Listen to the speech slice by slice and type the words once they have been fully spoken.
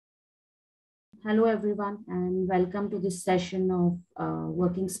Hello, everyone, and welcome to this session of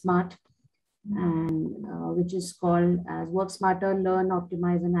Working Smart, and which is called as Work Smarter, Learn,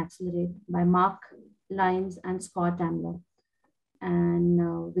 Optimize, and Accelerate by Mark Lyons and Scott Ambler.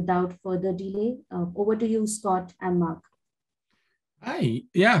 And without further delay, over to you, Scott and Mark. Hi.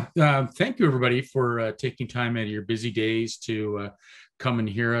 Thank you, everybody, for taking time out of your busy days to come and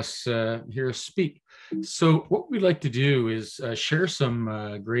hear us speak. So, what we'd like to do is share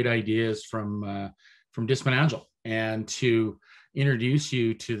some great ideas from Discipline Agile, and to introduce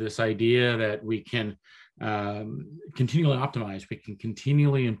you to this idea that we can continually optimize, we can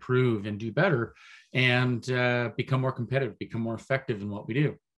continually improve and do better, and become more competitive, become more effective in what we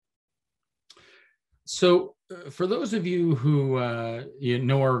do. So, for those of you who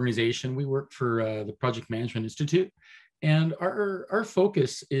know our organization, we work for the Project Management Institute, and our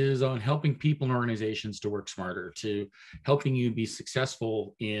focus is on helping people and organizations to work smarter, to helping you be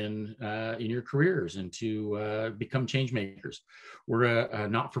successful in your careers and to become change makers. We're a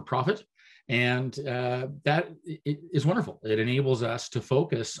not-for-profit, and that is wonderful. It enables us to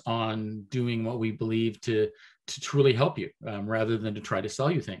focus on doing what we believe to truly help you, rather than to try to sell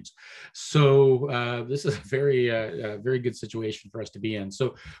you things. So this is a very good situation for us to be in.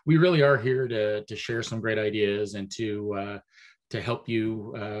 So we really are here to share some great ideas and to help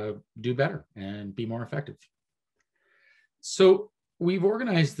you do better and be more effective. So we've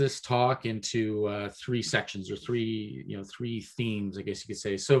organized this talk into three sections, or three themes, I guess you could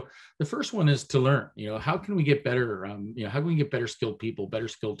say. So the first one is to learn. How can we get better? How can we get better skilled people, better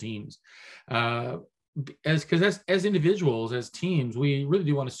skilled teams? As individuals, as teams, we really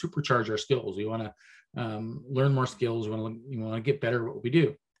do want to supercharge our skills. We want to learn more skills. We want to get better at what we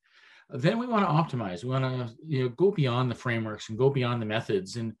do. Then we want to optimize. We want to go beyond the frameworks and go beyond the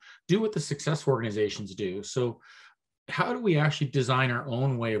methods and do what the successful organizations do. So how do we actually design our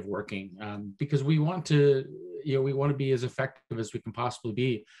own way of working? Because we want to be as effective as we can possibly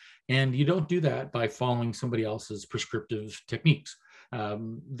be. And you don't do that by following somebody else's prescriptive techniques.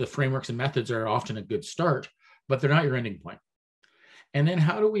 The frameworks and methods are often a good start, but they're not your ending point. And then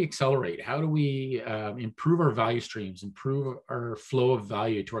how do we accelerate? How do we improve our value streams, improve our flow of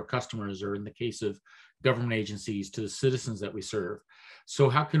value to our customers, or in the case of government agencies, to the citizens that we serve? So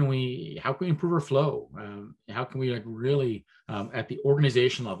how can we improve our flow? How can we really, at the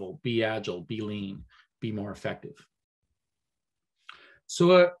organization level, be agile, be lean, be more effective?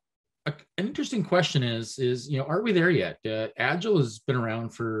 So an interesting question is, are we there yet? Agile has been around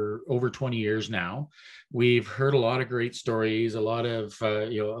for over 20 years now. We've heard a lot of great stories, a lot of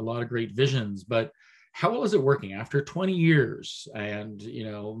great visions, but how well is it working after 20 years and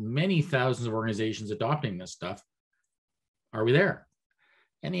many thousands of organizations adopting this stuff? Are we there?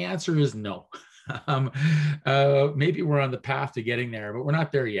 And the answer is no. Maybe we're on the path to getting there, but we're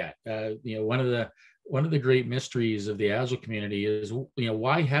not there yet. One of the great mysteries of the Agile community is,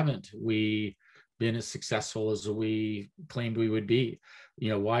 why haven't we been as successful as we claimed we would be?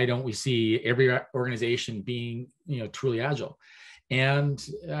 Why don't we see every organization being, truly Agile? And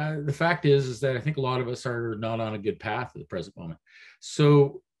the fact is that I think a lot of us are not on a good path at the present moment.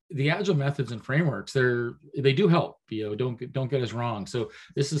 So the Agile methods and frameworks, they do help. Don't get us wrong. So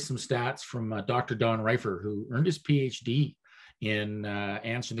this is some stats from Dr. Don Reifer, who earned his PhD in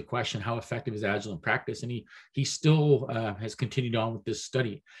answering the question, how effective is Agile in practice? And he still has continued on with this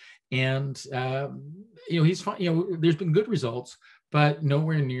study. And he's there's been good results, but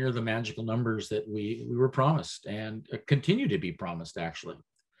nowhere near the magical numbers that we were promised and continue to be promised, actually.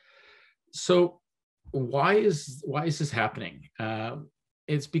 So why is this happening?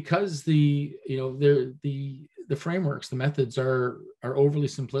 It's because the frameworks, the methods are overly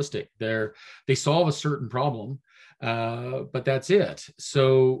simplistic. They solve a certain problem, but that's it.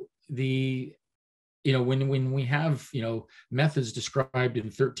 So when we have methods described in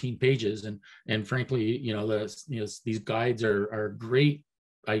 13 pages, and frankly these guides are great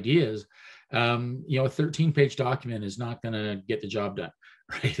ideas, a 13-page document is not going to get the job done.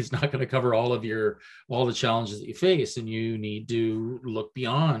 Right? It's not going to cover all the challenges that you face, and you need to look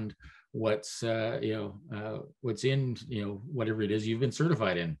beyond what's in whatever it is you've been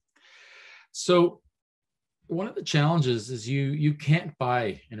certified in. So one of the challenges is you can't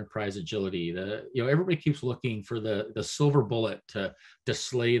buy enterprise agility. Everybody keeps looking for the silver bullet to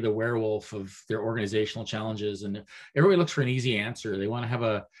slay the werewolf of their organizational challenges, and everybody looks for an easy answer. They want to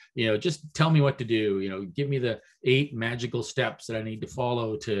have just tell me what to do. Give me the 8 magical steps that I need to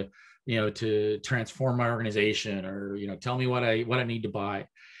follow to transform my organization, or tell me what I need to buy.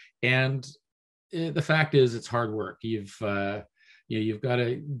 And the fact is, it's hard work. you've got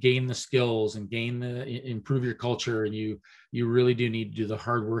to gain the skills and improve your culture, and you really do need to do the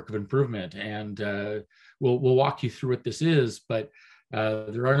hard work of improvement. And we'll walk you through what this is, but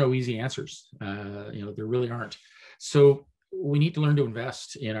there are no easy answers. There really aren't. So we need to learn to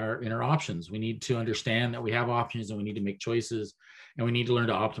invest in our options. We need to understand that we have options, and we need to make choices, and we need to learn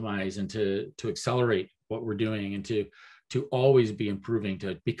to optimize and to accelerate what we're doing, and to always be improving,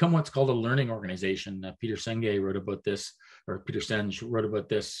 to become what's called a learning organization. Peter Senge wrote about this, or Peter Senge wrote about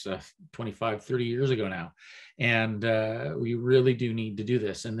this 25, 30 years ago now. And we really do need to do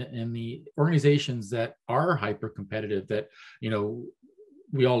this. And the organizations that are hyper competitive, that,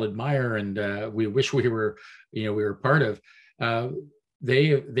 we all admire and we wish we were part of,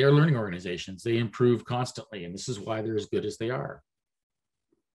 they're learning organizations. They improve constantly, and this is why they're as good as they are.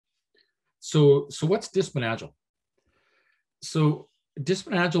 So what's Discipline Agile? So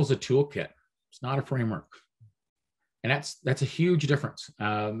Discipline Agile is a toolkit. It's not a framework, and that's a huge difference.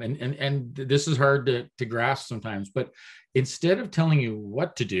 And this is hard to grasp sometimes. But instead of telling you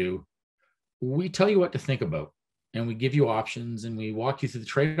what to do, we tell you what to think about, and we give you options, and we walk you through the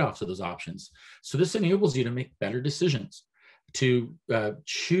trade-offs of those options. So this enables you to make better decisions, to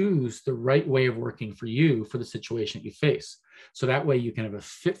choose the right way of working for you for the situation that you face. So that way you can have a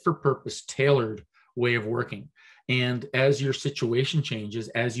fit-for-purpose, tailored way of working. And as your situation changes,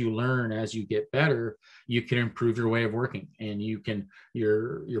 as you learn, as you get better, you can improve your way of working, and you can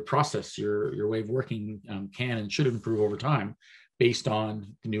your process, your way of working can and should improve over time based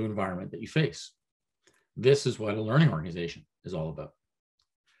on the new environment that you face. This is what a learning organization is all about.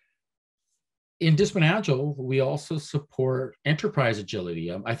 In Discipline Agile, we also support enterprise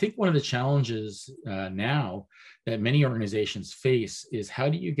agility. I think one of the challenges now that many organizations face is, how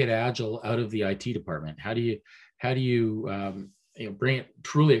do you get Agile out of the IT department? How do you bring it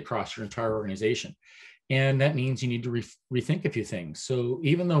truly across your entire organization? And that means you need to rethink a few things. So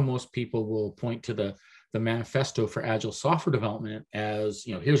even though most people will point to the manifesto for Agile software development as,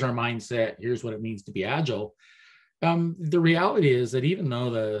 here's our mindset, here's what it means to be Agile. The reality is that even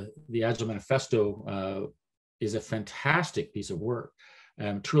though the Agile Manifesto is a fantastic piece of work,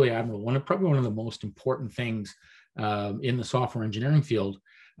 truly admirable, probably one of the most important things in the software engineering field,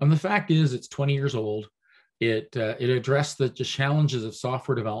 the fact is it's 20 years old. It addressed the challenges of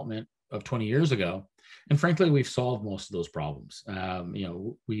software development of 20 years ago, and frankly, we've solved most of those problems.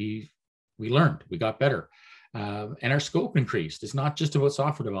 We learned, we got better. And our scope increased. It's not just about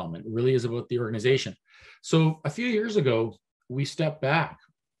software development, it really is about the organization. So a few years ago, we stepped back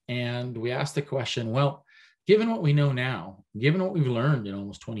and we asked the question, well, given what we know now, given what we've learned in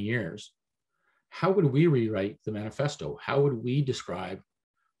almost 20 years, how would we rewrite the manifesto? How would we describe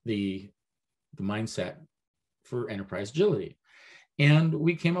the mindset for enterprise agility? And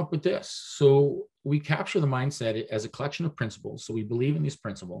we came up with this. So we capture the mindset as a collection of principles. So we believe in these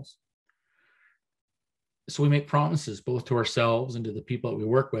principles. So we make promises both to ourselves and to the people that we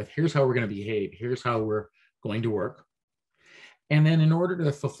work with. Here's how we're going to behave. Here's how we're going to work. And then in order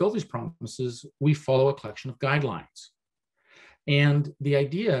to fulfill these promises, we follow a collection of guidelines. And the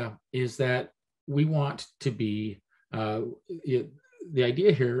idea is that we want to be, the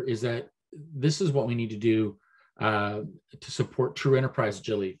idea here is that this is what we need to do to support true enterprise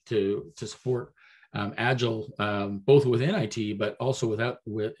agility, to support Agile, both within IT, but also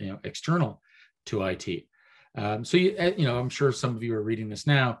external to IT. So, I'm sure some of you are reading this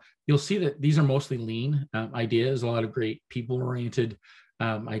now. You'll see that these are mostly lean ideas, a lot of great people-oriented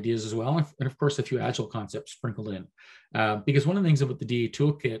ideas as well. And of course, a few Agile concepts sprinkled in. Because one of the things about the DA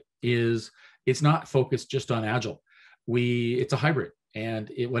Toolkit is it's not focused just on Agile. It's a hybrid. And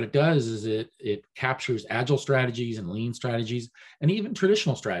what it does is it captures Agile strategies and lean strategies and even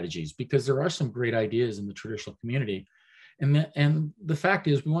traditional strategies, because there are some great ideas in the traditional community. And the fact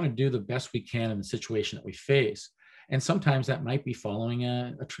is, we want to do the best we can in the situation that we face. And sometimes that might be following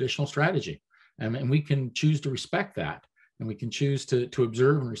a traditional strategy. And we can choose to respect that. And we can choose to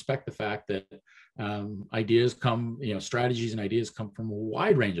observe and respect the fact that ideas come, strategies and ideas come from a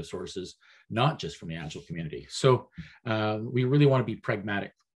wide range of sources, not just from the Agile community. So we really want to be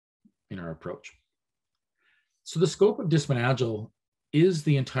pragmatic in our approach. So the scope of Discipline Agile is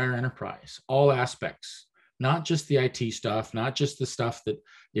the entire enterprise, all aspects. Not just the IT stuff, not just the stuff that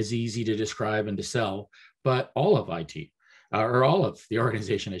is easy to describe and to sell, but all of IT, or all of the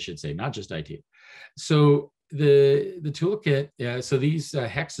organization, I should say, not just IT. So the toolkit, so these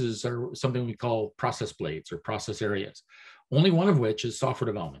hexes are something we call process blades or process areas, only one of which is software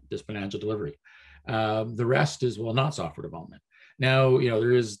development, Discipline Agile delivery. The rest is, not software development. Now,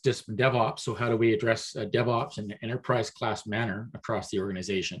 there is Discipline DevOps. So how do we address DevOps in an enterprise class manner across the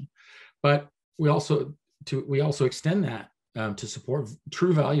organization? But we also extend that to support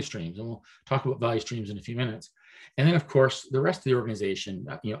true value streams. And we'll talk about value streams in a few minutes. And then, of course, the rest of the organization,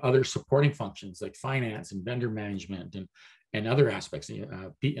 other supporting functions like finance and vendor management and other aspects.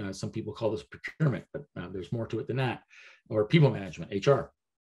 Some people call this procurement, but there's more to it than that, or people management, HR.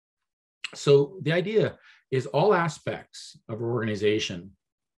 So the idea is all aspects of our organization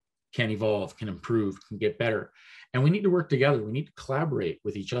can evolve, can improve, can get better. And we need to work together. We need to collaborate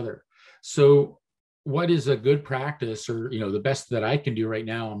with each other. So what is a good practice, or the best that I can do right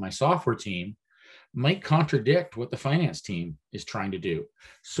now on my software team might contradict what the finance team is trying to do.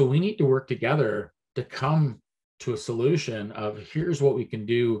 So we need to work together to come to a solution of here's what we can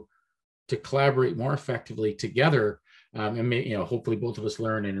do to collaborate more effectively together, and hopefully both of us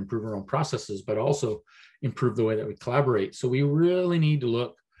learn and improve our own processes, but also improve the way that we collaborate. So we really need to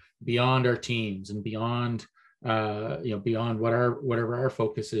look beyond our teams and beyond beyond whatever our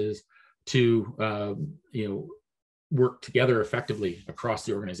focus is to work together effectively across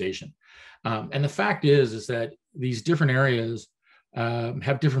the organization. And the fact is that these different areas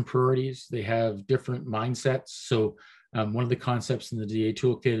have different priorities. They have different mindsets. So one of the concepts in the DA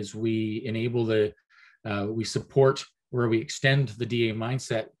toolkit is we enable we support where we extend the DA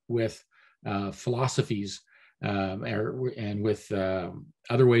mindset with philosophies and with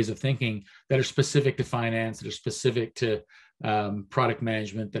other ways of thinking that are specific to finance, that are specific to product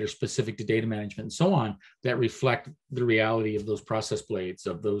management, that are specific to data management, and so on, that reflect the reality of those process blades,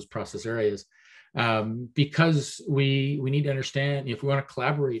 of those process areas. Because we need to understand, if we want to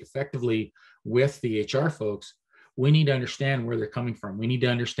collaborate effectively with the HR folks, we need to understand where they're coming from. We need to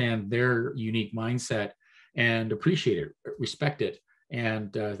understand their unique mindset and appreciate it, respect it.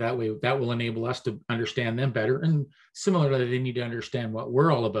 And that way, that will enable us to understand them better. And similarly, they need to understand what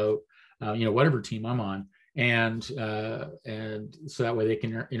we're all about, whatever team I'm on. And so that way they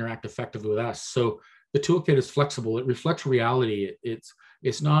can interact effectively with us. So the toolkit is flexible. It reflects reality.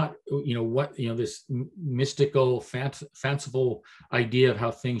 It's not, this mystical, fanciful idea of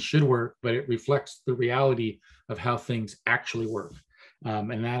how things should work, but it reflects the reality of how things actually work.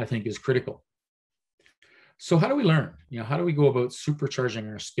 And that, I think, is critical. So how do we learn? How do we go about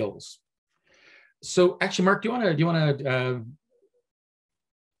supercharging our skills? So actually, Mark, do you want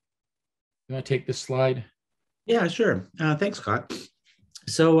to take this slide? Yeah, sure. Thanks, Scott.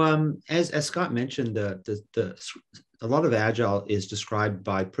 So as Scott mentioned, a lot of Agile is described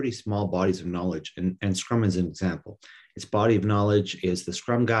by pretty small bodies of knowledge, and Scrum is an example. Its body of knowledge is the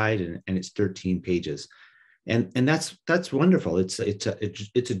Scrum Guide, and it's 13 pages, and that's wonderful. It's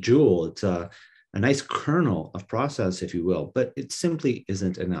a jewel. It's a nice kernel of process, if you will, but it simply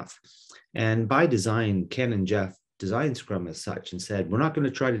isn't enough. And by design, Ken and Jeff designed Scrum as such and said, we're not going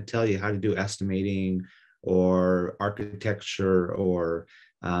to try to tell you how to do estimating or architecture or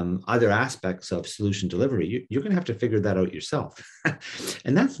other aspects of solution delivery. You're going to have to figure that out yourself.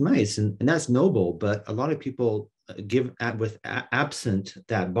 And that's nice and that's noble, but a lot of people absent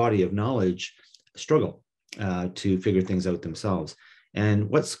that body of knowledge struggle to figure things out themselves. And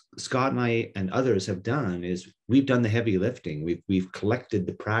what Scott and I and others have done is we've done the heavy lifting. We've collected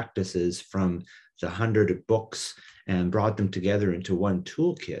the practices from the 100 books and brought them together into one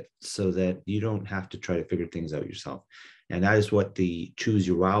toolkit so that you don't have to try to figure things out yourself. And that is what the Choose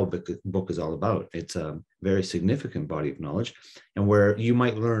Your Wow book is all about. It's a very significant body of knowledge, and where you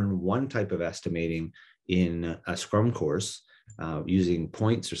might learn one type of estimating in a Scrum course using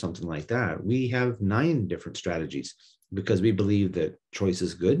points or something like that, we have 9 different strategies, because we believe that choice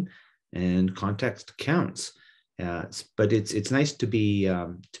is good and context counts. But it's nice to be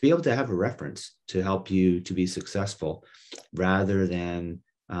able to have a reference to help you to be successful, rather than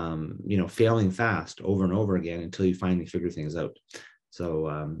failing fast over and over again until you finally figure things out.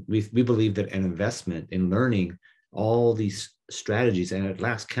 So we believe that an investment in learning all these strategies, and at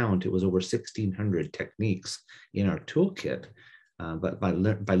last count, it was over 1,600 techniques in our toolkit. But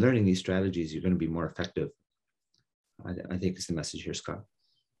by learning these strategies, you're going to be more effective. I think it's the message here, Scott.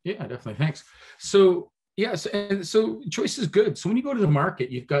 Yeah, definitely. Thanks. So yes, and so choice is good. So when you go to the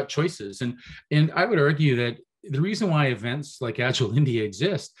market, you've got choices, and I would argue that the reason why events like Agile India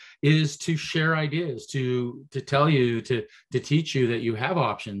exist is to share ideas, to tell you, to teach you that you have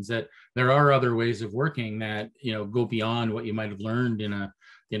options, that there are other ways of working that go beyond what you might have learned in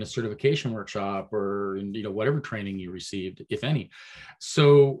a certification workshop or whatever training you received, if any.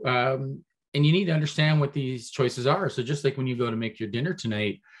 So and you need to understand what these choices are. So just like when you go to make your dinner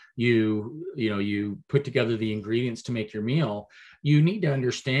tonight, you put together the ingredients to make your meal. You need to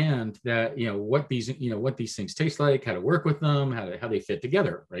understand that what these things taste like, how to work with them, how they fit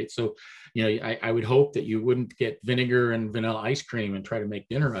together, right? So I would hope that you wouldn't get vinegar and vanilla ice cream and try to make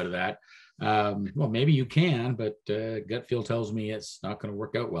dinner out of that. Well, maybe you can, but gut feel tells me it's not going to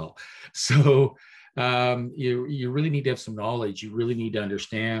work out well. So you really need to have some knowledge. You really need to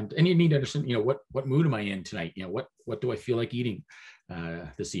understand, and you need to understand, what mood am I in tonight? What do I feel like eating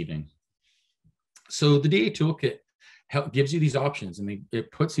this evening? So the DA toolkit gives you these options, and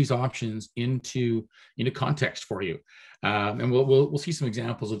it puts these options into context for you. And we'll see some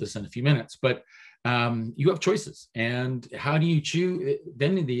examples of this in a few minutes, but you have choices. And how do you choose?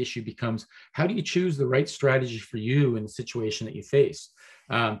 Then the issue becomes, how do you choose the right strategy for you in the situation that you face?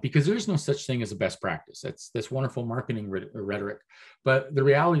 Because there's no such thing as a best practice. That's wonderful marketing rhetoric. But the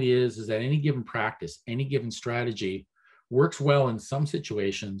reality is that any given practice, any given strategy works well in some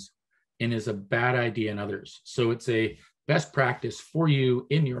situations and is a bad idea in others. So it's a best practice for you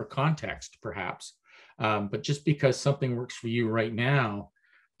in your context, perhaps. But just because something works for you right now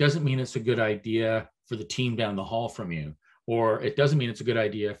doesn't mean it's a good idea for the team down the hall from you, or it doesn't mean it's a good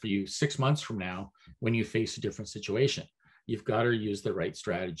idea for you 6 months from now when you face a different situation. You've got to use the right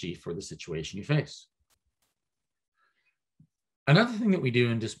strategy for the situation you face. Another thing that we do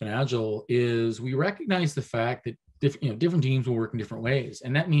in Discipline Agile is we recognize the fact that different teams will work in different ways,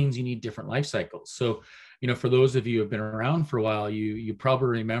 and that means you need different life cycles. So, for those of you who have been around for a while, you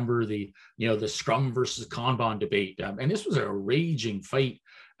probably remember the Scrum versus Kanban debate, and this was a raging fight,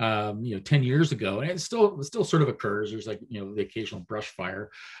 10 years ago, and it still sort of occurs. There's the occasional brush fire,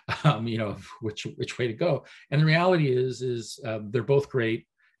 which way to go. And the reality is they're both great,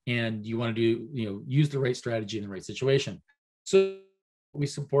 and you want to use the right strategy in the right situation. So we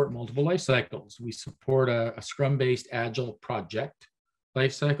support multiple life cycles. We support a Scrum-based Agile project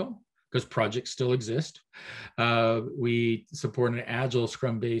life cycle, because projects still exist. We support an Agile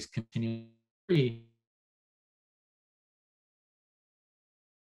Scrum-based continuous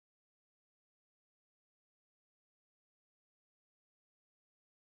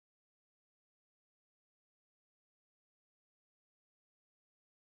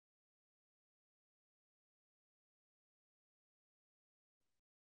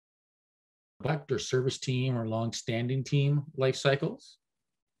or service team or long-standing team life cycles.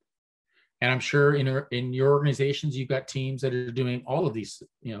 And I'm sure in your organizations, you've got teams that are doing all of these,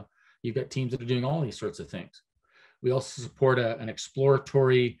 you've got teams that are doing all these sorts of things. We also support an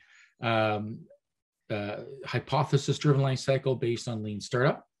exploratory hypothesis-driven life cycle based on lean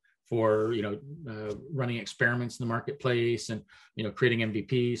startup for, running experiments in the marketplace and, creating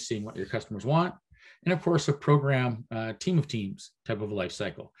MVPs, seeing what your customers want. And of course, a program team of teams type of a life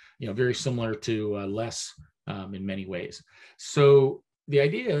cycle, very similar to less in many ways. So the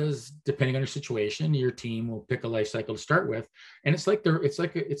idea is, depending on your situation, your team will pick a life cycle to start with, and it's like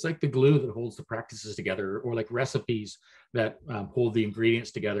the glue that holds the practices together, or like recipes that hold the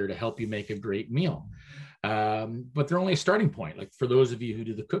ingredients together to help you make a great meal. But they're only a starting point. Like for those of you who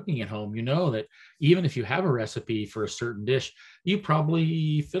do the cooking at home, you know that even if you have a recipe for a certain dish, you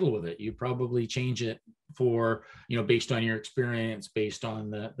probably fiddle with it. You probably change it for, based on your experience, based on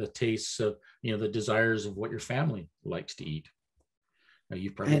the tastes of, the desires of what your family likes to eat.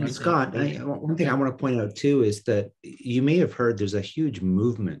 And Scott, one thing I want to point out too is that you may have heard there's a huge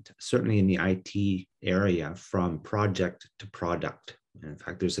movement, certainly in the IT area, from project to product. In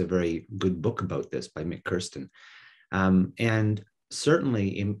fact, there's a very good book about this by Mick Kirsten. And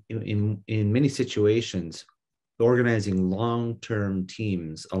certainly in many situations, organizing long-term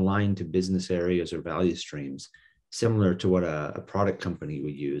teams aligned to business areas or value streams, similar to what a product company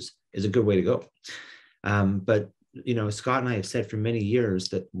would use, is a good way to go. But Scott and I have said for many years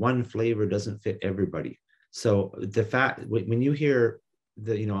that one flavor doesn't fit everybody. So the fact, when you hear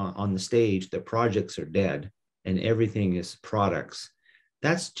on the stage that projects are dead and everything is products,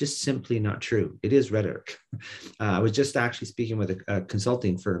 that's just simply not true. It is rhetoric. I was just actually speaking with a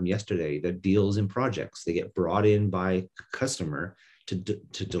consulting firm yesterday that deals in projects. They get brought in by a customer to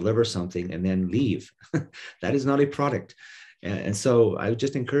deliver something and then leave. That is not a product. And so I would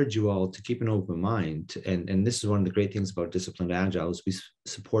just encourage you all to keep an open mind. And this is one of the great things about Disciplined Agile is we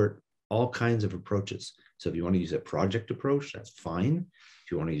support all kinds of approaches. So if you want to use a project approach, that's fine.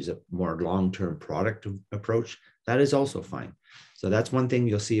 If you want to use a more long-term product approach, that is also fine. So that's one thing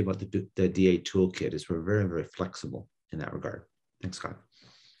you'll see about the DA toolkit is we're very, very flexible in that regard. Thanks, Scott.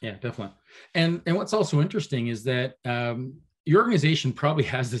 Yeah, definitely. And what's also interesting is that your organization probably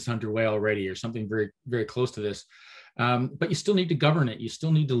has this underway already or something very, very close to this. But you still need to govern it. You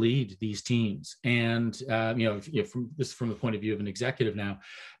still need to lead these teams. And, from the point of view of an executive now.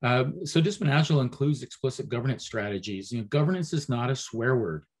 So Discipline Agile includes explicit governance strategies. Governance is not a swear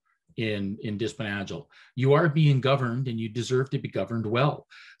word in Discipline Agile. You are being governed and you deserve to be governed well.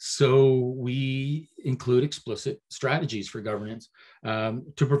 So we include explicit strategies for governance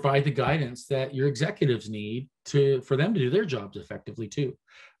to provide the guidance that your executives need for them to do their jobs effectively too.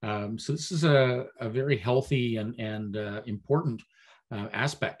 So this is a very healthy and important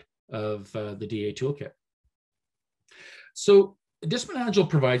aspect of the DA toolkit. So Discipline Agile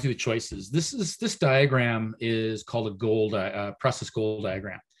provides you the choices. This diagram is called a process goal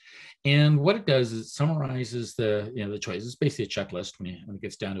diagram. And what it does is it summarizes the choices. It's basically a checklist when it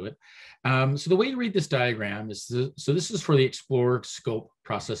gets down to it. So the way to read this diagram is, so this is for the explore, scope,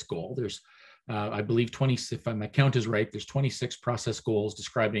 process goal. There's, I believe, 20, if my count is right, there's 26 process goals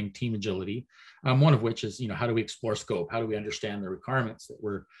describing team agility. One of which is, how do we explore scope? How do we understand the requirements that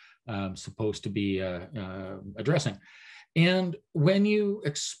we're supposed to be addressing? And when you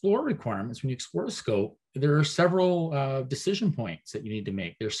explore requirements, when you explore scope, there are several decision points that you need to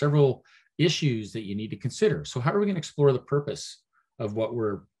make. There are several issues that you need to consider. So how are we going to explore the purpose of what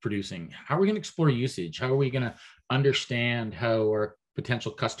we're producing? How are we going to explore usage? How are we going to understand how our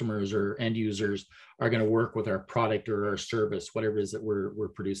potential customers or end users are going to work with our product or our service, whatever it is that we're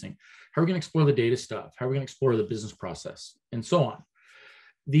producing? How are we going to explore the data stuff? How are we going to explore the business process? And so on.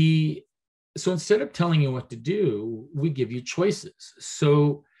 So instead of telling you what to do, we give you choices.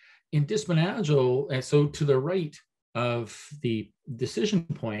 So in Discipline Agile, and so to the right of the decision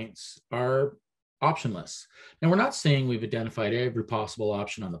points are optionless. Now, we're not saying we've identified every possible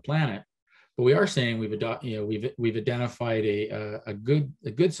option on the planet, but we are saying we've identified a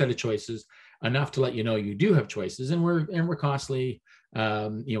good set of choices, enough to let you know you do have choices, and we're constantly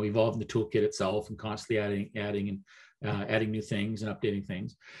evolving the toolkit itself and constantly adding new things and updating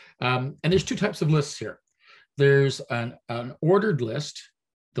things. And there's two types of lists here. There's an ordered list,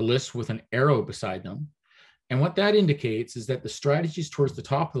 the list with an arrow beside them. And what that indicates is that the strategies towards the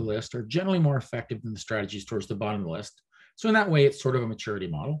top of the list are generally more effective than the strategies towards the bottom of the list. So in that way, it's sort of a maturity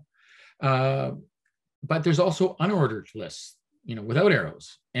model. But there's also unordered lists, without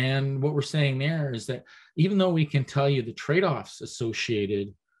arrows. And what we're saying there is that even though we can tell you the trade-offs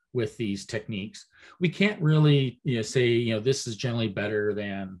associated with these techniques, we can't really say, this is generally better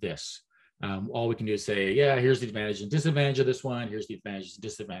than this. All we can do is say, yeah, here's the advantage and disadvantage of this one. Here's the advantage and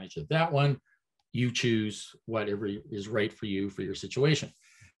disadvantage of that one. You choose whatever is right for you for your situation.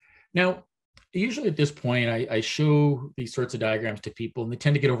 Now, usually at this point, I show these sorts of diagrams to people and they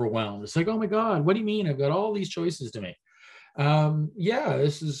tend to get overwhelmed. It's like, oh my God, what do you mean? I've got all these choices to make. Yeah,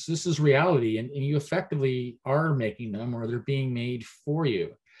 this is reality, and you effectively are making them, or they're being made for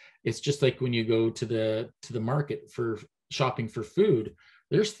you. It's just like when you go to the market for shopping for food,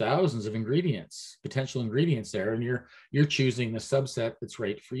 there's thousands of potential ingredients there, and you're choosing the subset that's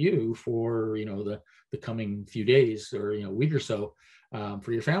right for you for the coming few days or week or so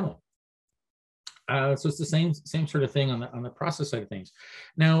for your family. So it's the same sort of thing on the process side of things.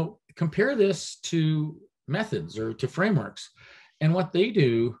 Now compare this to methods or to frameworks, and what they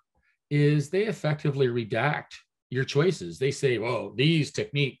do is they effectively redact your choices. They say, well, these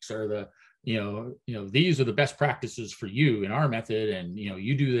techniques are the these are the best practices for you in our method, and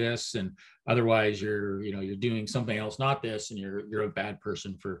you do this, and otherwise you're doing something else, not this, and you're a bad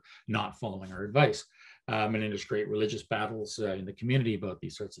person for not following our advice. And then there's great religious battles in the community about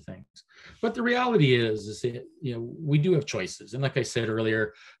these sorts of things. But the reality is that, we do have choices. And like I said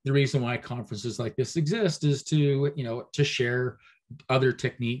earlier, the reason why conferences like this exist is to share other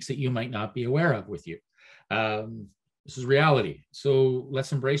techniques that you might not be aware of with you. This is reality. So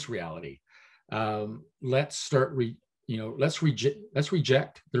let's embrace reality. Let's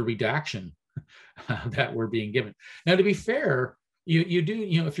reject the redaction that we're being given. Now, to be fair, you do,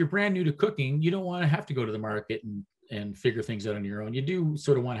 if you're brand new to cooking, you don't want to have to go to the market and figure things out on your own. You do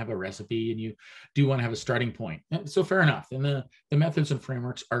sort of want to have a recipe, and you do want to have a starting point. So fair enough. And the methods and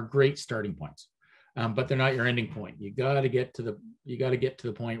frameworks are great starting points, but they're not your ending point. You got to get to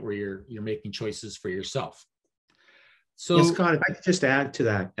the point where you're making choices for yourself. So, yes, Scott, if I could just add to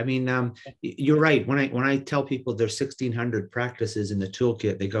that. I mean, you're right. When I tell people there's 1,600 practices in the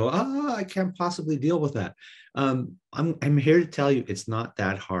toolkit, they go, I can't possibly deal with that. I'm here to tell you it's not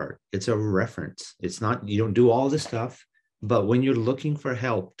that hard. It's a reference. It's not, you don't do all this stuff, but when you're looking for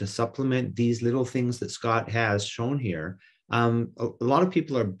help to supplement these little things that Scott has shown here, a lot of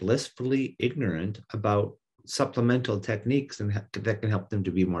people are blissfully ignorant about supplemental techniques and that can help them to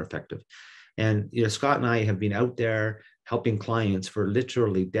be more effective. And Scott and I have been out there helping clients for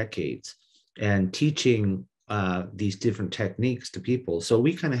literally decades and teaching these different techniques to people. So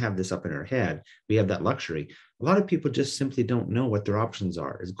we kind of have this up in our head. We have that luxury. A lot of people just simply don't know what their options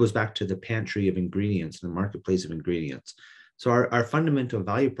are. It goes back to the pantry of ingredients and the marketplace of ingredients. So our fundamental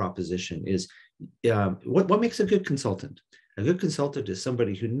value proposition is what makes a good consultant? A good consultant is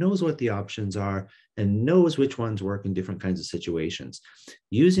somebody who knows what the options are and knows which ones work in different kinds of situations.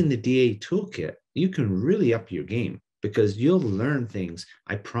 Using the DA toolkit, you can really up your game because you'll learn things,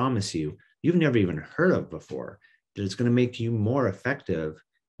 I promise you, you've never even heard of before, that it's going to make you more effective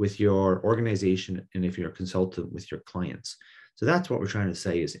with your organization and if you're a consultant with your clients. So that's what we're trying to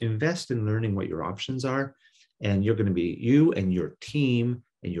say is invest in learning what your options are, and you're going to be, you and your team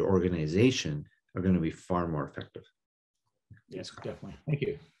and your organization are going to be far more effective. Yes, definitely. Thank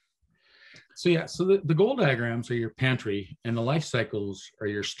you. So yeah, so the goal diagrams are your pantry and the life cycles are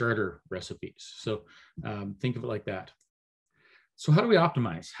your starter recipes. So think of it like that. So how do we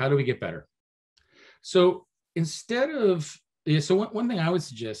optimize? How do we get better? So instead of, so one thing I would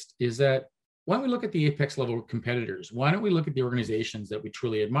suggest is that why don't we look at the apex level competitors? Why don't we look at the organizations that we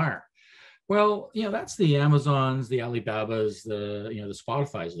truly admire? Well, that's the Amazons, the Alibabas, the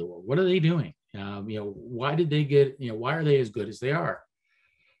Spotifys of the world. What are they doing? Why did they get, why are they as good as they are?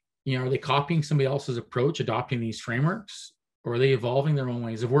 Are they copying somebody else's approach, adopting these frameworks, or are they evolving their own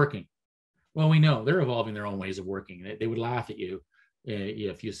ways of working? Well, we know they're evolving their own ways of working. They would laugh at you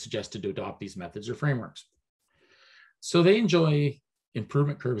if you suggested to adopt these methods or frameworks. So they enjoy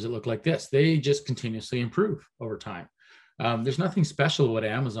improvement curves that look like this. They just continuously improve over time. There's nothing special about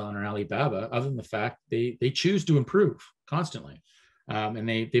Amazon or Alibaba other than the fact they choose to improve constantly. And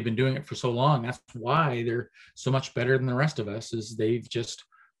they've been doing it for so long. That's why they're so much better than the rest of us, is they've just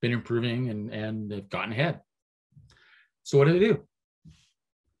been improving and they've gotten ahead. So what do?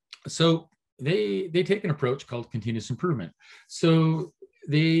 So they take an approach called continuous improvement. So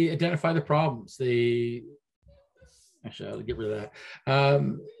they identify the problems. Actually, I'll get rid of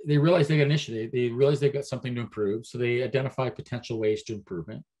that. They realize they got an issue. They realize they've got something to improve. So they identify potential ways to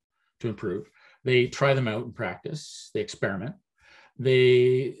improve. They try them out in practice. They experiment.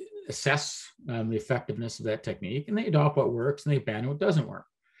 They assess the effectiveness of that technique, and they adopt what works and they abandon what doesn't work.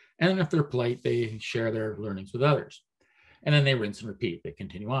 And then if they're polite, they share their learnings with others. And then they rinse and repeat. They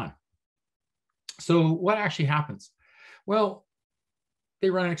continue on. So what actually happens? Well,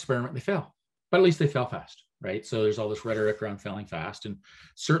 they run an experiment, they fail, but at least they fail fast, right? So there's all this rhetoric around failing fast, and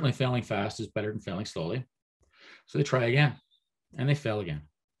certainly failing fast is better than failing slowly. So they try again, and they fail again.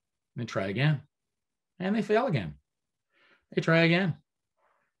 And they try again, and they fail again. They try again,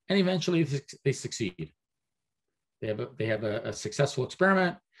 and eventually they succeed. They have a successful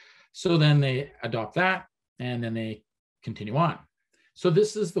experiment. So then they adopt that, and then they continue on. So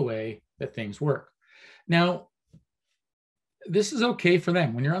this is the way that things work. Now, this is okay for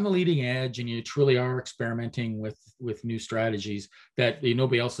them. When you're on the leading edge and you truly are experimenting with new strategies that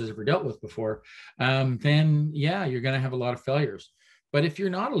nobody else has ever dealt with before, then yeah, you're going to have a lot of failures. But if you're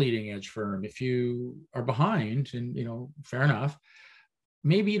not a leading edge firm, if you are behind, and fair enough,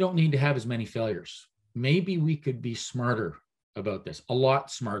 maybe you don't need to have as many failures. Maybe we could be smarter about this, a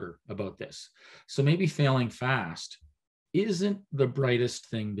lot smarter about this. So maybe failing fast isn't the brightest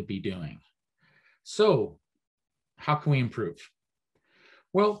thing to be doing. So how can we improve?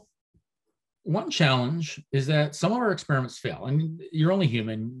 Well, one challenge is that some of our experiments fail, and you're only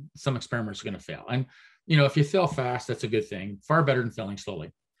human. Some experiments are going to fail. And, if you fail fast, that's a good thing, far better than failing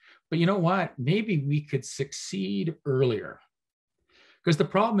slowly. But you know what? Maybe we could succeed earlier, because the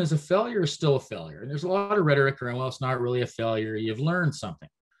problem is a failure is still a failure. And there's a lot of rhetoric around, well, it's not really a failure. You've learned something.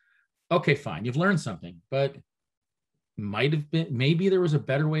 Okay, fine. You've learned something, but maybe there was a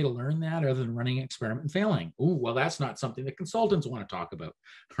better way to learn that other than running an experiment and failing. Oh, well, that's not something that consultants want to talk about,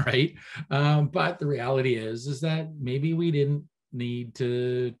 right? But the reality is that maybe we didn't need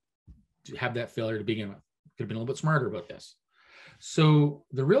to have that failure to begin with. Could have been a little bit smarter about this. So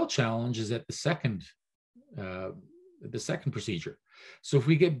the real challenge is at the second procedure. So if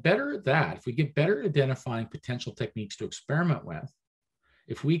we get better at that, if we get better at identifying potential techniques to experiment with,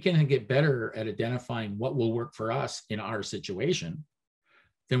 if we can get better at identifying what will work for us in our situation,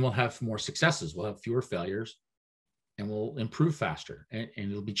 then we'll have more successes, we'll have fewer failures, and we'll improve faster, and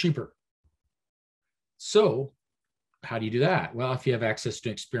it'll be cheaper. So how do you do that? Well, if you have access to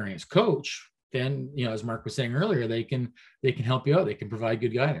an experienced coach, then, as Mark was saying earlier, they can help you out. They can provide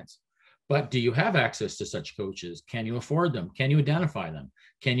good guidance. But do you have access to such coaches? Can you afford them? Can you identify them?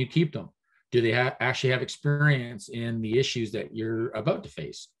 Can you keep them? Do they actually have experience in the issues that you're about to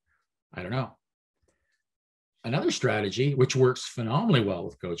face? I don't know. Another strategy, which works phenomenally well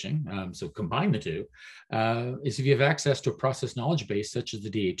with coaching, so combine the two, is if you have access to a process knowledge base, such as the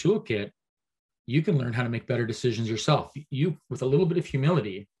DA Toolkit, you can learn how to make better decisions yourself. You, with a little bit of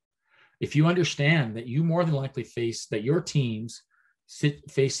humility, if you understand that you more than likely face, that your teams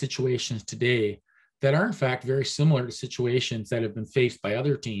face situations today that are in fact very similar to situations that have been faced by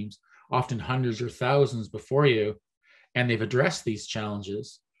other teams, often hundreds or thousands before you, and they've addressed these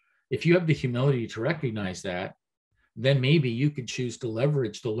challenges. If you have the humility to recognize that, then maybe you could choose to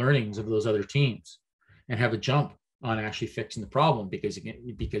leverage the learnings of those other teams and have a jump on actually fixing the problem because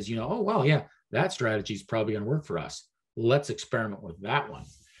you know, oh, well, yeah, that strategy is probably going to work for us. Let's experiment with that one.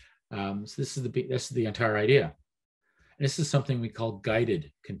 So this is the entire idea. And this is something we call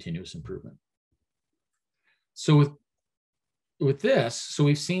guided continuous improvement. So with this, so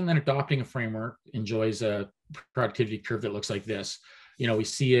we've seen that adopting a framework enjoys a productivity curve that looks like this. You know, we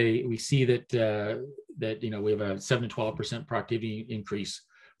see that you know, we have a 7 to 12% productivity increase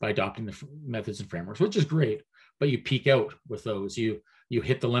by adopting the methods and frameworks, which is great. But you peak out with those. You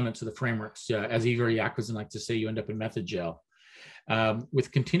hit the limits of the frameworks. As Igor Yakusin likes to say, you end up in method jail.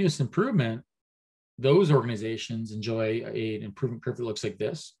 With continuous improvement, those organizations enjoy an improvement curve that looks like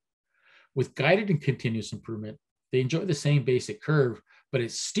this. With guided and continuous improvement, they enjoy the same basic curve, but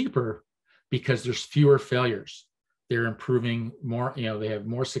it's steeper because there's fewer failures. They're improving more, you know, they have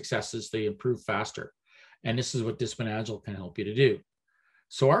more successes, they improve faster. And this is what Discipline Agile can help you to do.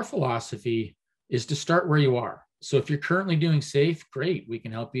 So our philosophy is to start where you are. So if you're currently doing SAFe, great, we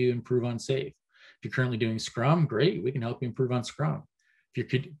can help you improve on SAFe. If you're currently doing Scrum, great, we can help you improve on Scrum.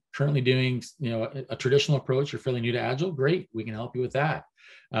 If you're currently doing, you know, a traditional approach, you're fairly new to Agile, great, we can help you with that.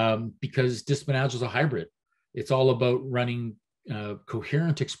 Because Discipline Agile is a hybrid. It's all about running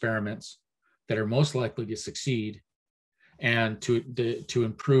coherent experiments that are most likely to succeed and to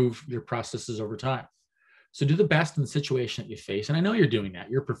improve your processes over time. So do the best in the situation that you face. And I know you're doing that.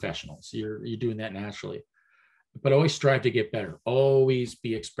 You're professionals. You're doing that naturally. But always strive to get better. Always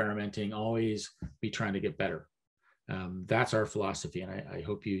be experimenting. Always be trying to get better. That's our philosophy, and I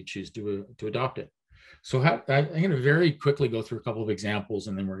hope you choose to adopt it. So I'm going to very quickly go through a couple of examples,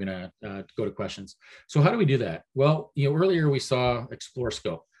 and then we're going to go to questions. So how do we do that? Well, you know, earlier we saw Explore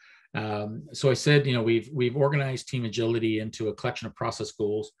Scope. So I said, you know, we've organized team agility into a collection of process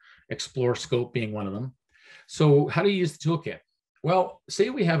goals, Explore Scope being one of them. So how do you use the toolkit? Well, say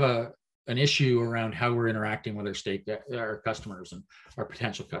we have an issue around how we're interacting with our customers and our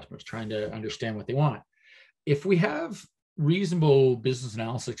potential customers, trying to understand what they want. If we have reasonable business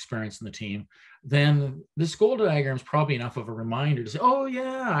analysis experience in the team, then this goal diagram is probably enough of a reminder to say, oh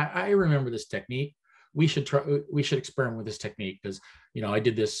yeah, I remember this technique. We should experiment with this technique because, you know, I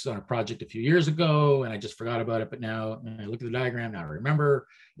did this on a project a few years ago and I just forgot about it. But now I look at the diagram, now I remember,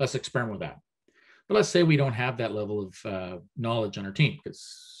 let's experiment with that. But let's say we don't have that level of knowledge on our team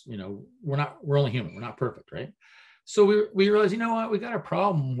because, you know, we're only human, we're not perfect, right? So we realize, you know what, we got a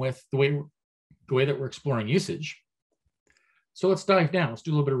problem with the way that we're exploring usage. So let's dive down. Let's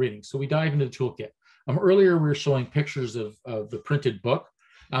do a little bit of reading. So we dive into the toolkit. Earlier, we were showing pictures of the printed book,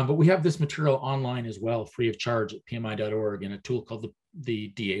 but we have this material online as well, free of charge at pmi.org, in a tool called the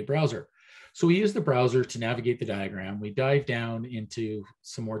DA browser. So we use the browser to navigate the diagram. We dive down into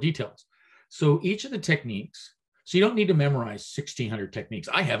some more details. So each of the techniques, so you don't need to memorize 1,600 techniques.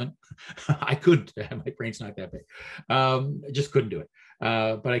 I haven't. I couldn't. My brain's not that big. I just couldn't do it.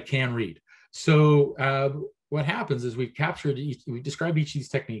 But I can read. So what happens is we describe each of these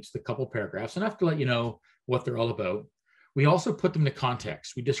techniques with a couple paragraphs, enough to let you know what they're all about. We also put them into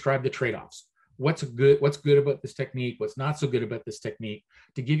context. We describe the trade-offs. What's good about this technique? What's not so good about this technique,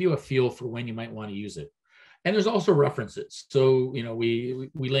 to give you a feel for when you might want to use it. And there's also references. So, you know, we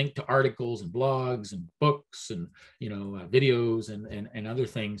link to articles and blogs and books and, you know, videos and other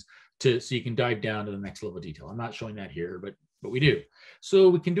things so you can dive down to the next level of detail. I'm not showing that here, but we do. So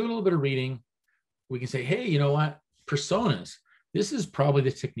we can do a little bit of reading. We can say, hey, you know what, personas, this is probably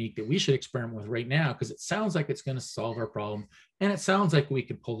the technique that we should experiment with right now because it sounds like it's going to solve our problem and it sounds like we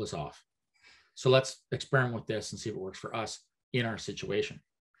could pull this off. So let's experiment with this and see if it works for us in our situation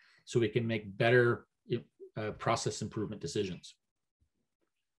so we can make better process improvement decisions.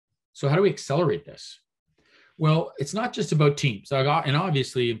 So how do we accelerate this? Well, it's not just about teams, and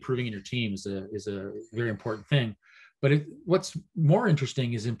obviously improving in your team is a very important thing. But what's more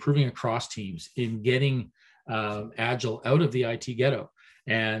interesting is improving across teams in getting Agile out of the IT ghetto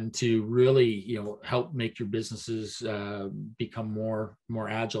and to really, you know, help make your businesses become more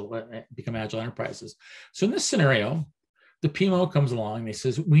Agile, become Agile enterprises. So in this scenario, the PMO comes along and they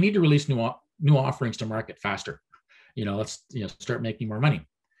says, we need to release new offerings to market faster. You know, let's, you know, start making more money.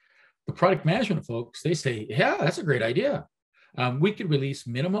 The product management folks, they say, yeah, that's a great idea. We could release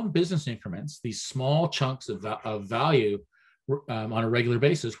minimum business increments, these small chunks of value on a regular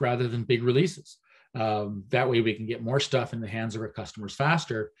basis rather than big releases. That way we can get more stuff in the hands of our customers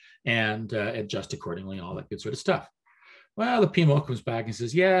faster and adjust accordingly, all that good sort of stuff. Well, the PMO comes back and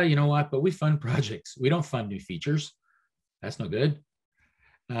says, yeah, you know what, but we fund projects. We don't fund new features. That's no good.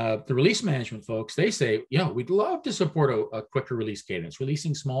 The release management folks, they say, yeah, we'd love to support a quicker release cadence.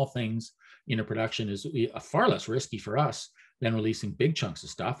 Releasing small things into production is far less risky for us than releasing big chunks of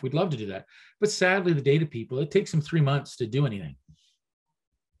stuff. We'd love to do that. But sadly, the data people, it takes them 3 months to do anything.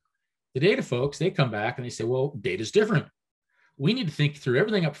 The data folks, they come back and they say, well, data's different. We need to think through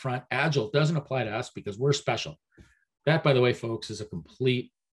everything up front. Agile doesn't apply to us because we're special. That, by the way, folks, is a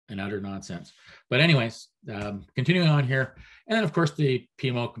complete and utter nonsense. But anyways, continuing on here. And then, of course, the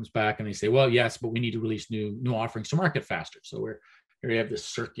PMO comes back and they say, well, yes, but we need to release new offerings to market faster. So here we have this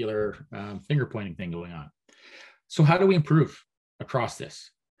circular finger pointing thing going on. So how do we improve across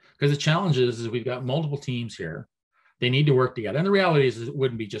this? Because the challenge is we've got multiple teams here. They need to work together. And the reality is it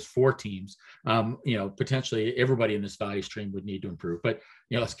wouldn't be just 4 teams. Potentially everybody in this value stream would need to improve. But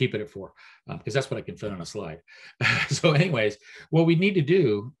let's keep it at 4 because that's what I can fit on a slide. So anyways, what we need to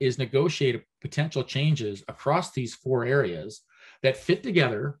do is negotiate potential changes across these 4 areas that fit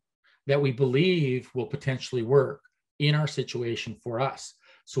together, that we believe will potentially work in our situation for us.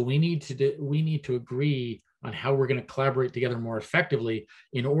 So we need to agree on how we're going to collaborate together more effectively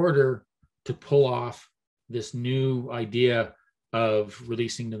in order to pull off this new idea of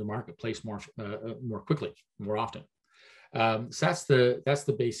releasing to the marketplace more quickly, more often. So that's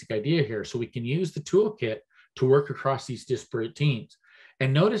the basic idea here. So we can use the toolkit to work across these disparate teams.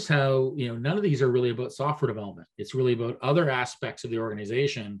 And notice how none of these are really about software development. It's really about other aspects of the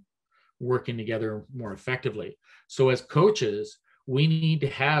organization working together more effectively. So as coaches, we need to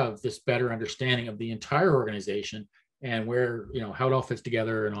have this better understanding of the entire organization and where, how it all fits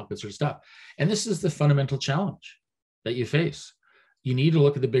together and all that sort of stuff. And this is the fundamental challenge that you face. You need to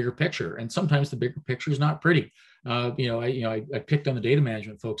look at the bigger picture. And sometimes the bigger picture is not pretty. I picked on the data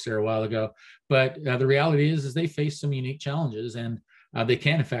management folks there a while ago, but the reality is they face some unique challenges, and they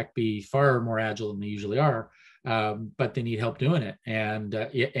can in fact be far more agile than they usually are, but they need help doing it. And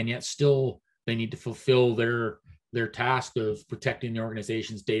yet still they need to fulfill their task of protecting the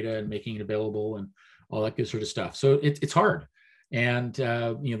organization's data and making it available and all that good sort of stuff. So it's hard. And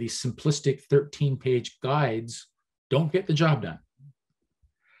these simplistic 13-page guides don't get the job done.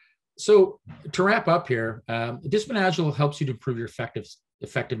 So to wrap up here, Discipline Agile helps you to improve your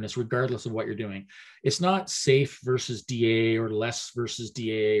effectiveness regardless of what you're doing. It's not SAFe versus DA or less versus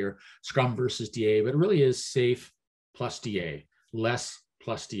DA or Scrum versus DA, but it really is SAFe plus DA, less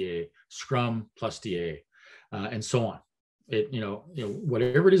plus DA, Scrum plus DA, and so on.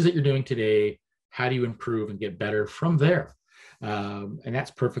 Whatever it is that you're doing today, how do you improve and get better from there? And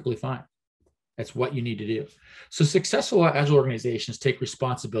that's perfectly fine. That's what you need to do. So successful Agile organizations take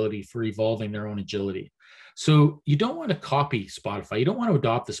responsibility for evolving their own agility. So you don't want to copy Spotify. You don't want to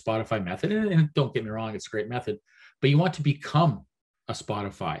adopt the Spotify method. And don't get me wrong, it's a great method, but you want to become a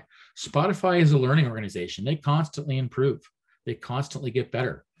Spotify. Spotify is a learning organization. They constantly improve. They constantly get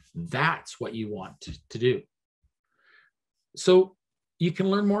better. That's what you want to do. So you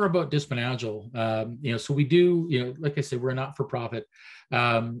can learn more about Discipline Agile. So we do, like I said, we're a not-for-profit,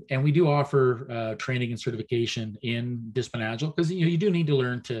 and we do offer training and certification in Discipline Agile because you do need to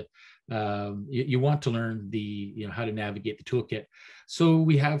learn to, you want to learn the, how to navigate the toolkit. So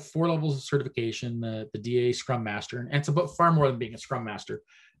we have 4 levels of certification: the DA Scrum Master, and it's about far more than being a Scrum Master.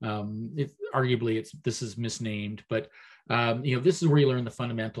 Arguably, this is misnamed, but this is where you learn the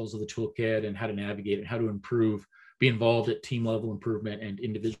fundamentals of the toolkit and how to navigate it, how to improve. Be involved at team level improvement and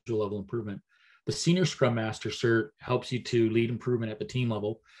individual level improvement. The Senior Scrum Master cert helps you to lead improvement at the team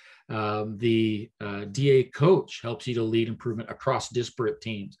level. The DA Coach helps you to lead improvement across disparate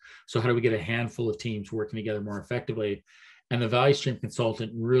teams. So how do we get a handful of teams working together more effectively? And the Value Stream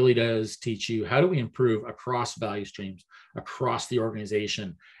Consultant really does teach you how do we improve across value streams, across the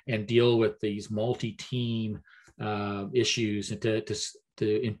organization, and deal with these multi-team issues and to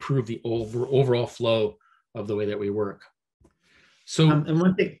improve the overall flow of the way that we work. So, and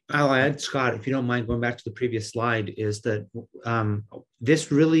one thing I'll add, Scott, if you don't mind going back to the previous slide, is that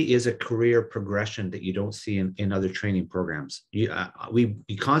this really is a career progression that you don't see in other training programs. We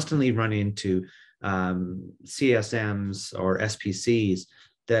constantly run into CSMs or SPCs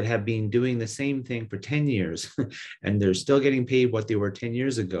that have been doing the same thing for 10 years and they're still getting paid what they were 10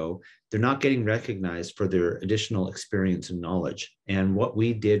 years ago. They're not getting recognized for their additional experience and knowledge. And what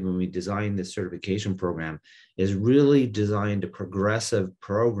we did when we designed this certification program is really designed a progressive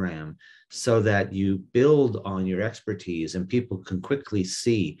program so that you build on your expertise and people can quickly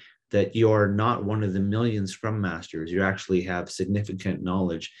see that you're not one of the million Scrum Masters. You actually have significant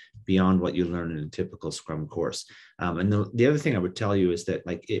knowledge beyond what you learn in a typical Scrum course. And the other thing I would tell you is that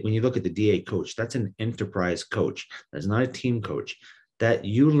when you look at the DA coach, that's an enterprise coach. That's not a team coach. That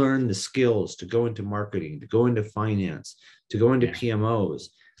you learn the skills to go into marketing, to go into finance, to go into PMOs,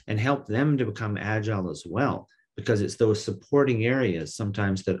 and help them to become agile as well. Because it's those supporting areas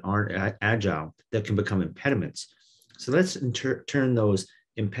sometimes that aren't agile that can become impediments. So let's turn those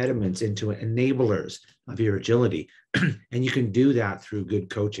impediments into enablers of your agility. And you can do that through good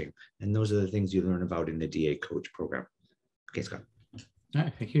coaching. And those are the things you learn about in the DA coach program. Okay, Scott. All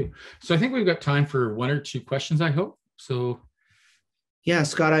right, thank you. So I think we've got time for one or two questions, I hope. So yeah,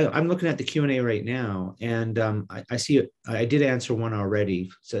 Scott, I'm looking at the Q&A right now, and I see I did answer one already.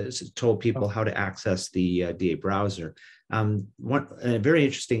 So it told people how to access the DA browser. A very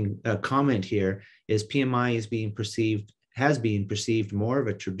interesting comment here is PMI has been perceived more of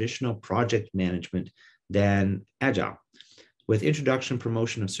a traditional project management than Agile. With introduction,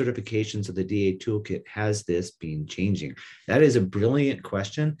 promotion of certifications of the DA toolkit, has this been changing? That is a brilliant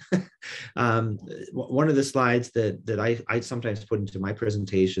question. One of the slides that I sometimes put into my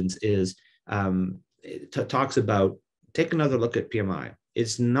presentations is talks about, take another look at PMI.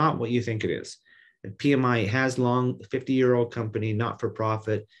 It's not what you think it is. PMI has long 50-year-old company,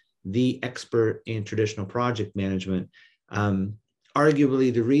 not-for-profit, the expert in traditional project management.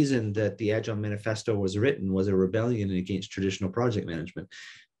 Arguably, the reason that the Agile Manifesto was written was a rebellion against traditional project management.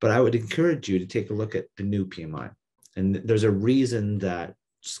 But I would encourage you to take a look at the new PMI. And there's a reason that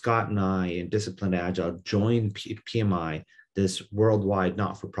Scott and I in Disciplined Agile joined PMI, this worldwide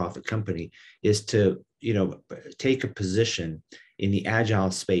not-for-profit company, is to take a position in the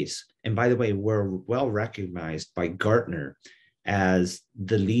Agile space. And by the way, we're well recognized by Gartner as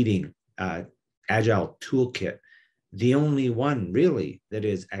the leading Agile toolkit. The only one really that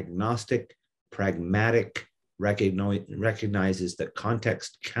is agnostic, pragmatic, recognizes that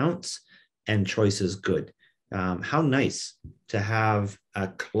context counts and choice is good. How nice to have a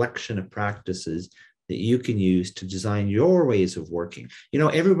collection of practices that you can use to design your ways of working.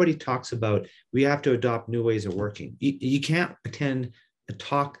 Everybody talks about we have to adopt new ways of working. You can't attend a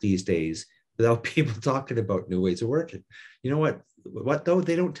talk these days without people talking about new ways of working. You know what? What though?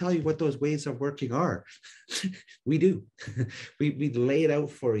 They don't tell you what those ways of working are. We do. We lay it out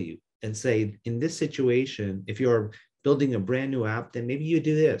for you and say, in this situation, if you're building a brand new app, then maybe you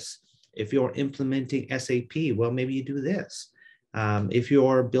do this. If you're implementing SAP, well, maybe you do this. If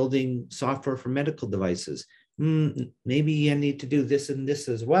you're building software for medical devices, maybe you need to do this and this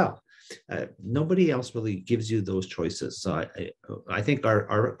as well. Nobody else really gives you those choices. So I think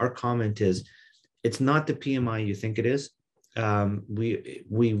our comment is, it's not the PMI you think it is.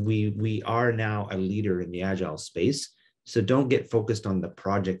 We are now a leader in the Agile space. So don't get focused on the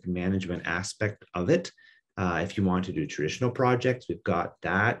project management aspect of it. If you want to do traditional projects, we've got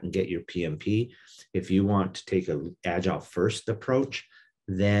that, and get your PMP. If you want to take an Agile first approach,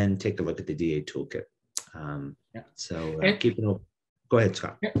 then take a look at the DA toolkit. Keep it open. Go ahead,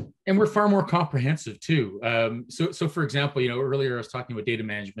 Scott. Yeah, and we're far more comprehensive too. So for example, earlier I was talking about data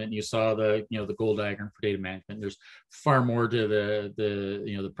management, and you saw the goal diagram for data management. There's far more to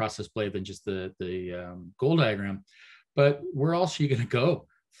the process play than just the goal diagram. But where else are you going to go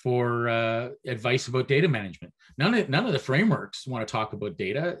for advice about data management? None of the frameworks want to talk about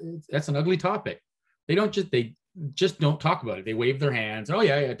data. That's an ugly topic. They just don't talk about it. They wave their hands. Oh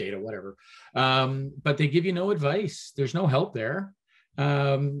yeah, data, whatever. But they give you no advice. There's no help there.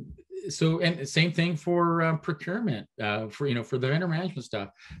 And same thing for procurement, for the vendor management stuff.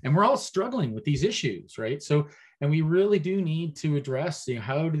 And we're all struggling with these issues, right? So, and we really do need to address,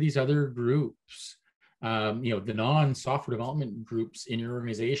 how do these other groups, the non-software development groups in your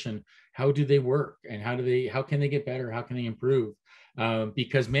organization, how do they work, and how can they get better? How can they improve?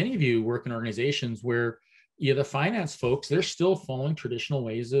 Because many of you work in organizations where the finance folks, they're still following traditional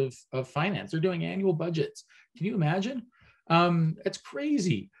ways of finance. They're doing annual budgets. Can you imagine? It's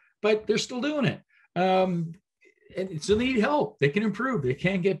crazy, but they're still doing it. And so they need help. They can improve. They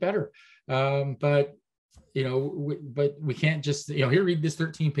can get better. But we can't just, here, read this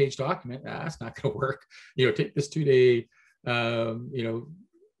 13-page document. That's not going to work. Take this 2-day,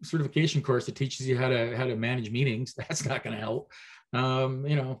 certification course that teaches you how to manage meetings. That's not going to help.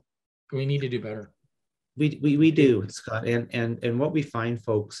 We need to do better. We do, Scott. And what we find,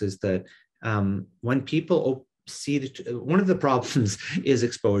 folks, is that when people see one of the problems is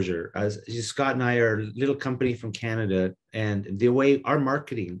exposure. As Scott and I are a little company from Canada, and the way our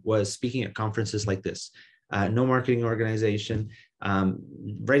marketing was speaking at conferences like this, no marketing organization,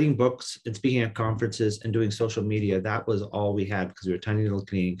 writing books and speaking at conferences and doing social media. That was all we had because we were a tiny little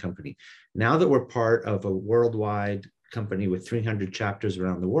Canadian company. Now that we're part of a worldwide company with 300 chapters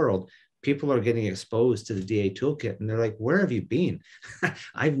around the world, people are getting exposed to the DA toolkit and they're like, where have you been?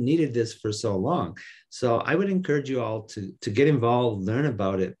 I've needed this for so long. So I would encourage you all to get involved, learn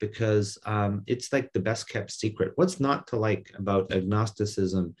about it, because it's like the best kept secret. What's not to like about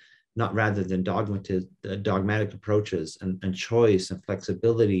agnosticism, not rather than dogmatic approaches and choice and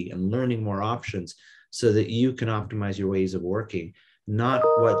flexibility and learning more options so that you can optimize your ways of working, not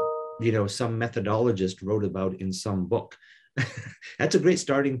what some methodologist wrote about in some book. That's a great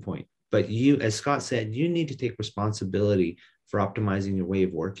starting point. But you, as Scott said, you need to take responsibility for optimizing your way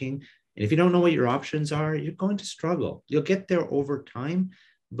of working. And if you don't know what your options are, you're going to struggle. You'll get there over time,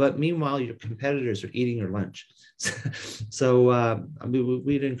 but meanwhile, your competitors are eating your lunch. So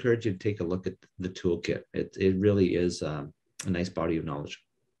we'd encourage you to take a look at the toolkit. It really is a nice body of knowledge.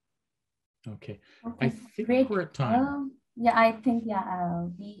 Okay. Okay, I think great. we're at time. Yeah, I think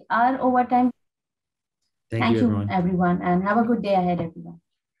we are over time. Thank you, everyone. Everyone, and have a good day ahead, everyone.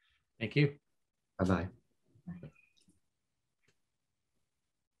 Thank you. Bye-bye. Bye.